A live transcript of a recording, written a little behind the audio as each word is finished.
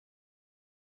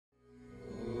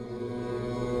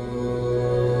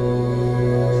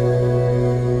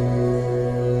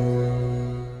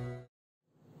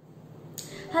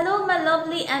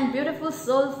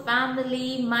soul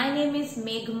family. My name is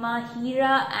Meghma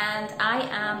Hira and I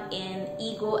am an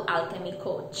Ego Alchemy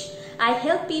coach. I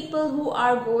help people who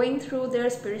are going through their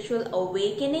spiritual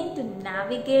awakening to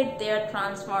navigate their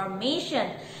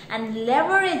transformation and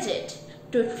leverage it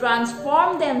to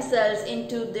transform themselves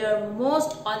into their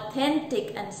most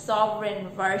authentic and sovereign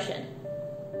version.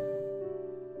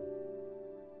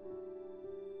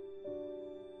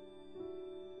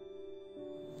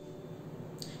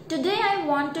 Today I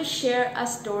want to share a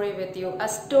story with you,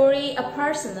 a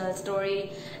personal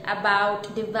story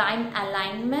about divine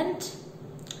alignment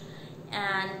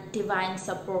and divine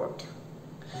support.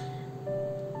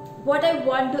 What I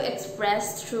want to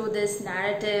express through this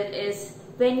narrative is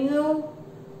when you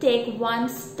take one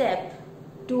step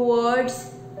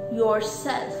towards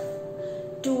yourself,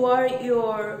 toward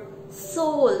your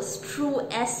soul's true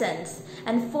essence,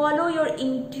 and follow your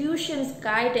intuition's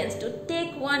guidance to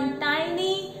take one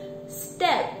tiny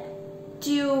step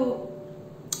to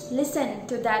listen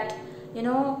to that,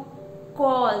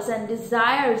 calls and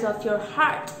desires of your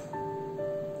heart.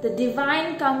 The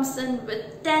divine comes in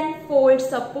with tenfold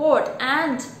support,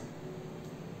 and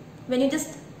when you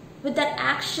just, with that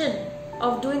action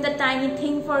of doing the tiny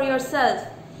thing for yourself,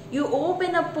 you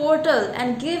open a portal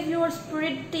and give your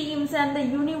spirit teams and the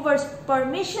universe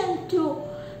permission to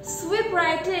sweep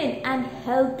right in and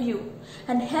help you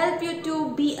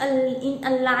to be in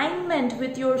alignment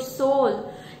with your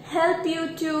soul, help you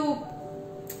to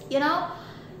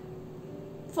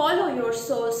follow your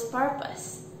soul's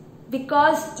purpose,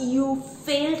 because you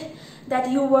felt that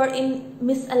you were in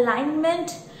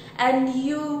misalignment and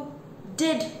you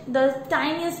did the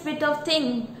tiniest bit of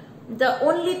thing, the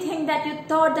only thing that you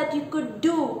thought that you could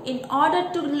do in order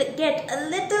to get a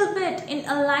little bit in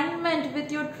alignment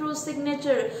with your true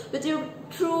signature, with your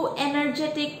true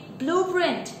energetic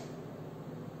blueprint.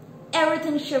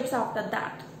 Everything shifts after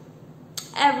that.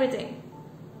 Everything.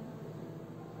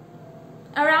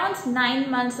 Around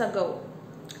 9 months ago,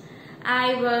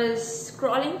 I was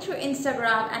scrolling through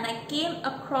Instagram and I came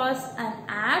across an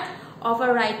ad of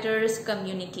a writer's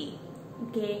community.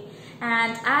 Okay,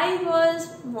 and I was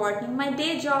working my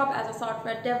day job as a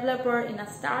software developer in a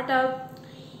startup,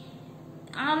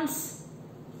 and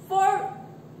for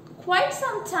quite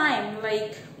some time,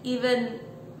 like even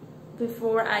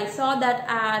before I saw that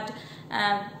ad,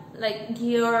 like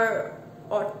year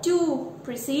or two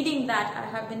preceding that, I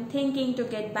have been thinking to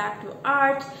get back to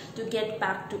art, to get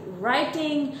back to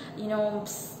writing,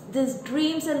 these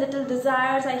dreams and little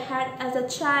desires I had as a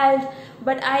child,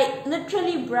 but I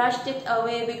literally brushed it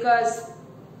away because,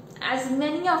 as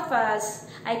many of us,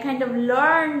 I kind of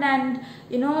learned and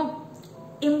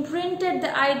imprinted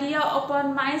the idea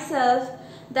upon myself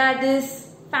that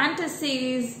these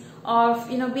fantasies of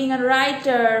being a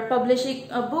writer, publishing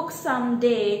a book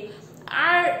someday,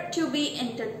 are to be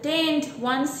entertained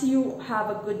once you have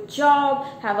a good job,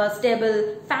 have a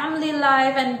stable family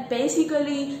life, and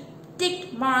basically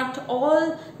tick marked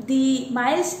all the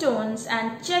milestones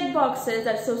and check boxes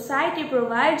that society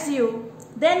provides you.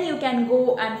 Then you can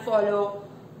go and follow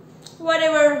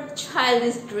whatever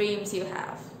childish dreams you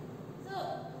have. So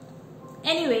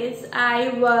anyways, I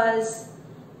was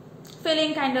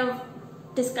feeling kind of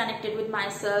disconnected with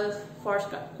myself for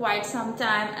quite some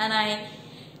time, and I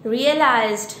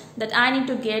realized that I need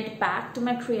to get back to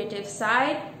my creative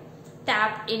side,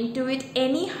 tap into it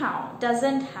anyhow.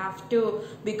 Doesn't have to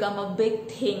become a big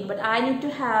thing, but I need to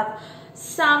have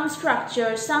some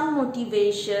structure, some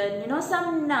motivation,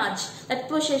 some nudge that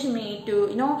pushes me to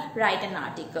write an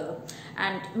article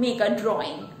and make a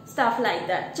drawing, stuff like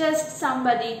that. Just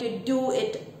somebody to do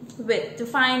it with, to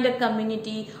find a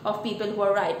community of people who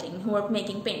are writing, who are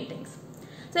making paintings.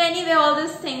 So anyway, all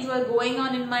these things were going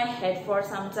on in my head for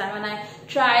some time, and I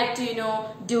tried to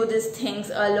do these things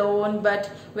alone,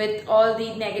 but with all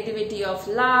the negativity of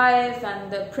life and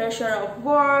the pressure of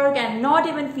work and not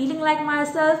even feeling like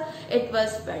myself, it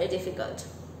was very difficult.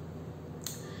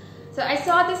 So I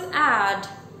saw this ad,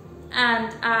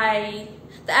 and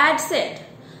the ad said,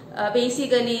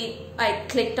 basically I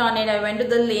clicked on it, I went to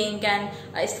the link and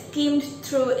I skimmed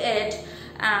through it,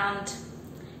 and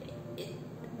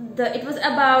it was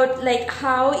about like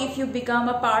how if you become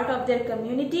a part of their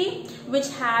community, which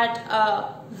had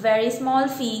a very small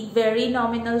fee, very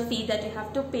nominal fee that you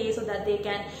have to pay so that they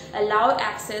can allow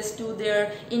access to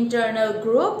their internal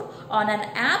group on an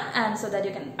app, and so that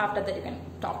you can, after that you can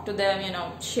talk to them,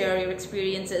 share your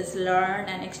experiences, learn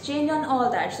and exchange on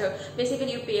all that. So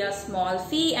basically you pay a small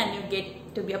fee and you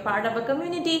get to be a part of a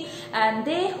community, and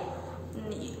they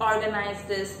organize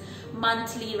this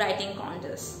monthly writing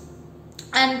contest.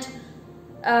 And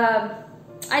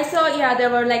I saw, yeah, there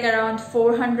were like around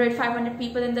 400, 500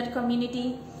 people in that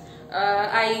community.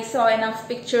 I saw enough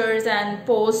pictures and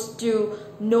posts to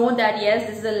know that yes,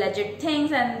 this is a legit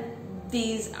thing, and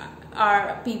these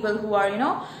are people who are, you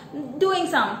know, doing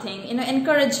something, you know,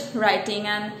 encourage writing,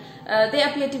 and they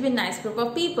appear to be a nice group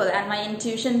of people. And my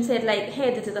intuition said like,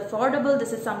 hey, this is affordable,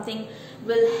 this is something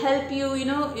will help you, you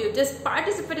know, you just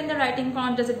participate in the writing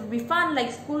contest, it would be fun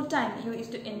like school time, you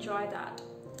used to enjoy that.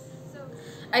 So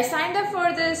I signed up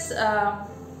for this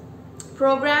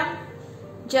program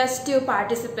just to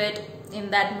participate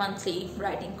in that monthly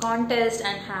writing contest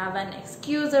and have an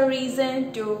excuse or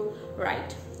reason to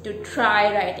write, to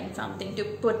try writing something, to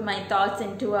put my thoughts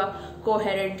into a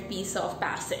coherent piece of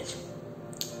passage.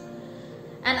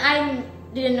 And I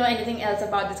didn't know anything else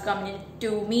about this community.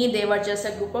 To me, they were just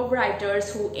a group of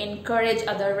writers who encourage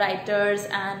other writers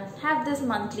and have this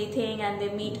monthly thing, and they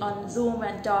meet on Zoom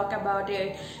and talk about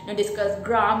it, you know, discuss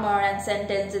grammar and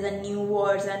sentences and new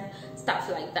words and stuff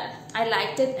like that. I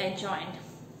liked it, I joined.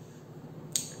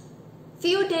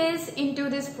 Few days into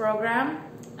this program,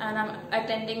 and I'm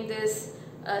attending this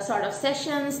sort of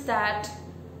sessions that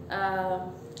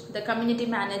the community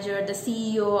manager, the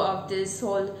CEO of this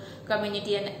whole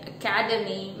community and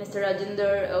academy, Mr.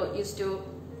 Rajinder, used to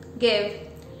give.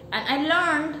 And I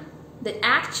learned that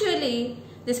actually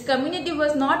this community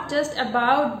was not just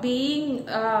about being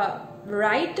a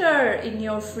writer in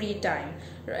your free time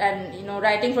and, you know,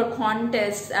 writing for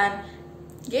contests and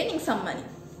gaining some money.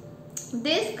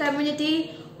 This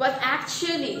community was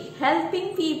actually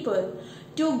helping people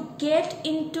to get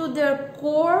into their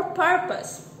core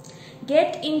purpose,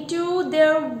 get into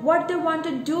their what they want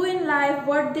to do in life,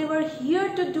 what they were here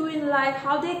to do in life,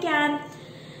 how they can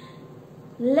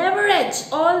leverage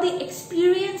all the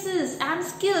experiences and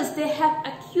skills they have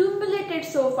accumulated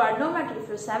so far. No matter if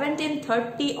you're 17,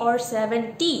 30 or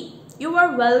 70, you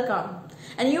are welcome.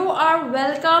 And you are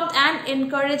welcomed and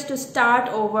encouraged to start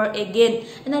over again.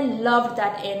 And I loved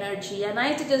that energy. And I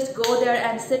used to just go there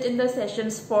and sit in the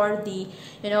sessions for the,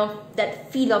 you know,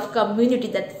 that feel of community,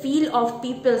 that feel of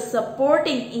people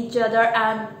supporting each other.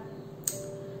 And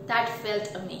that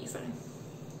felt amazing.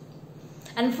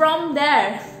 And from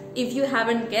there, if you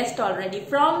haven't guessed already,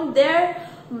 from there,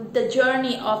 the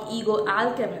journey of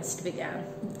Ego.Alchemist began.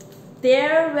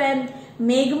 There, when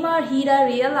Meghma Hira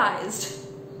realized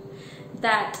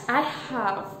that I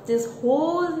have this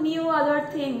whole new other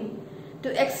thing to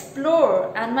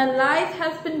explore, and my life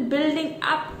has been building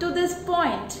up to this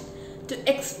point to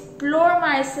explore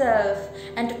myself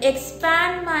and to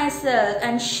expand myself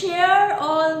and share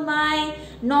all my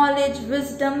knowledge,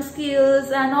 wisdom,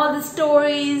 skills and all the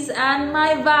stories and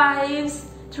my vibes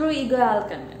through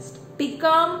Ego.Alchemist.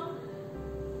 Become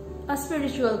a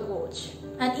spiritual coach,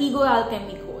 an ego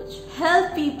alchemy coach.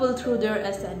 Help people through their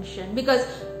ascension, because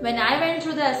when I went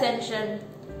through the ascension,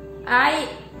 I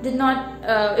did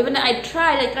not, even I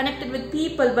tried, I connected with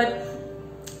people, but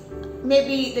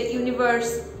maybe the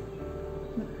universe,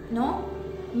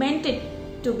 meant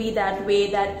it to be that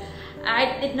way, that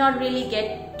I did not really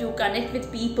get to connect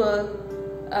with people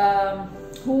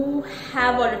who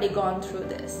have already gone through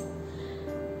this.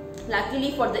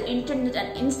 Luckily for the internet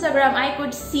and Instagram, I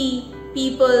could see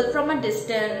people from a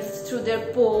distance through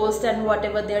their posts and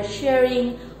whatever they're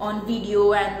sharing on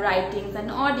video and writings and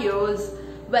audios.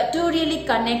 But to really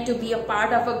connect, to be a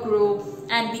part of a group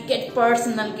and get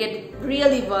personal, get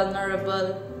really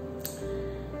vulnerable.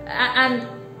 And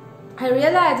I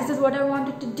realized this is what I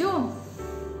wanted to do.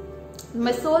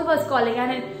 My soul was calling,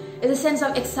 and it is a sense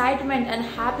of excitement and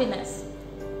happiness.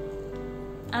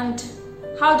 And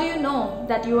how do you know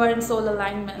that you are in soul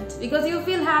alignment? Because you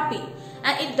feel happy.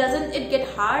 And it get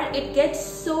hard, it gets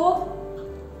so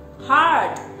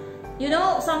hard,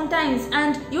 sometimes,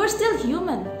 and you're still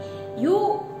human.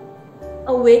 You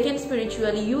awaken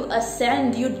spiritually, you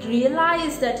ascend, you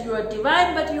realize that you are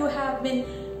divine, but you have been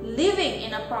living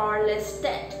in a powerless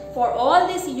state for all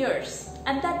these years,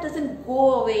 and that doesn't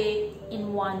go away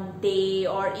in one day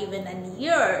or even a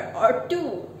year or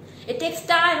two. It takes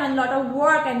time and a lot of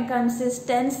work and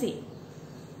consistency.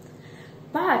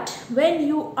 But when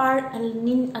you are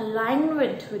in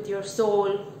alignment with your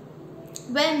soul,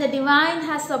 when the divine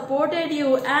has supported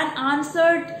you and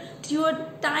answered to your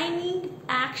tiny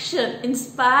action,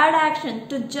 inspired action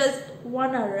to just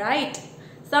want to write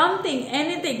something,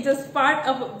 anything, just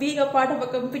being a part of a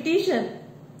competition,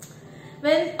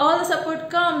 when all the support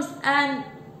comes and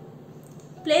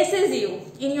places you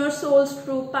in your soul's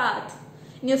true path,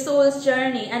 in your soul's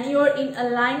journey, and you're in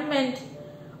alignment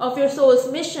of your soul's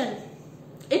mission,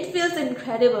 it feels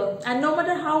incredible. And no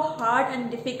matter how hard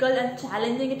and difficult and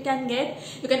challenging it can get,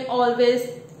 you can always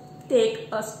take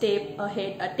a step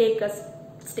ahead, take a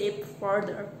step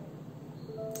further.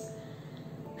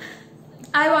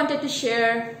 I wanted to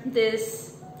share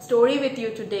this story with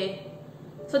you today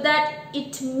so that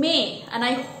it may, and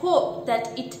I hope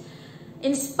that it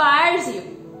inspires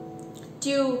you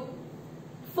to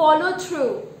follow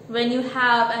through when you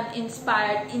have an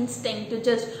inspired instinct to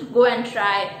just go and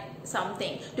try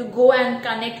something, to go and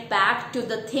connect back to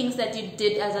the things that you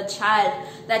did as a child,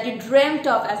 that you dreamt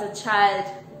of as a child,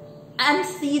 and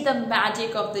see the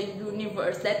magic of the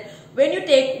universe. That when you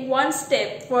take one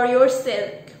step for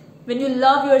yourself, when you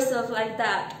love yourself like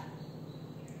that,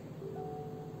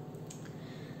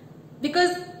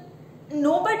 because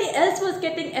nobody else was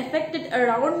getting affected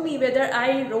around me, whether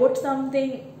I wrote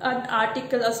something, an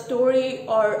article, a story,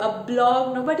 or a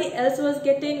blog, nobody else was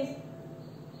getting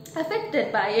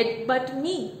affected by it but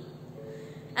me.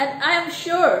 And I am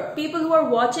sure people who are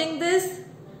watching this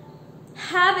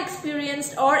have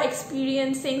experienced or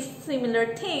experiencing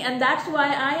similar thing, and that's why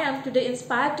I am today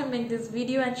inspired to make this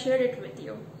video and share it with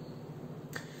you.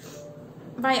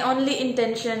 My only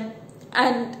intention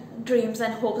and dreams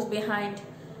and hopes behind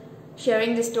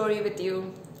sharing this story with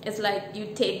you is like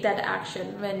you take that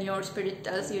action when your spirit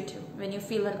tells you to, when you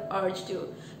feel an urge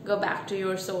to go back to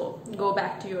your soul, go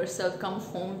back to yourself, come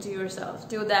home to yourself.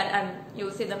 Do that and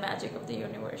you'll see the magic of the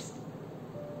universe.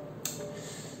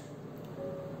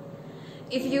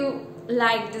 If you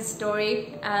like this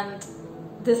story and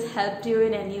this helped you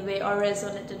in any way or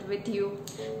resonated with you,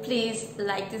 please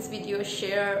like this video,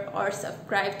 share, or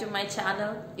subscribe to my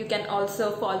channel. You can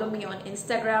also follow me on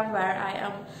Instagram, where I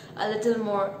am a little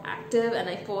more active and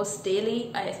I post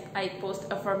daily. I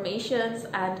post affirmations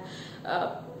and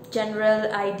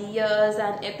general ideas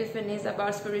and epiphanies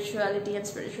about spirituality and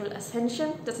spiritual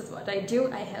ascension. This is what I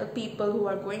do. I help people who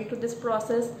are going through this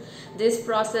process. This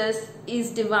process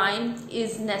is divine,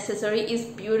 is necessary, is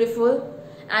beautiful,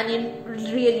 and it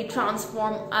really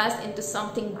transforms us into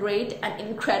something great and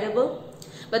incredible.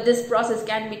 But this process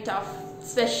can be tough,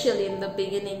 especially in the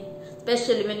beginning,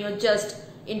 especially when you're just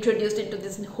introduced into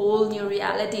this whole new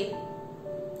reality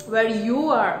where you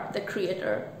are the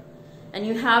creator and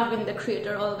you have been the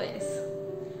creator always.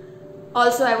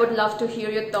 Also, I would love to hear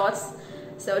your thoughts,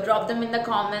 so drop them in the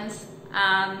comments.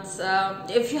 And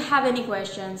if you have any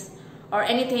questions or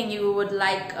anything you would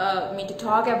like me to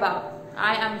talk about,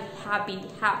 I am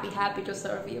happy to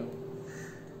serve you.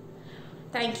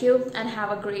 Thank you and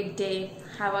have a great day.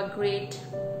 Have a great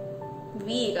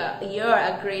week, a year,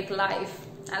 a great life.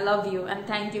 I love you and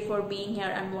thank you for being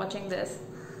here and watching this.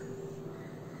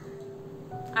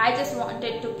 I just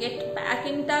wanted to get back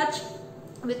in touch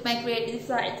with my creative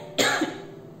side.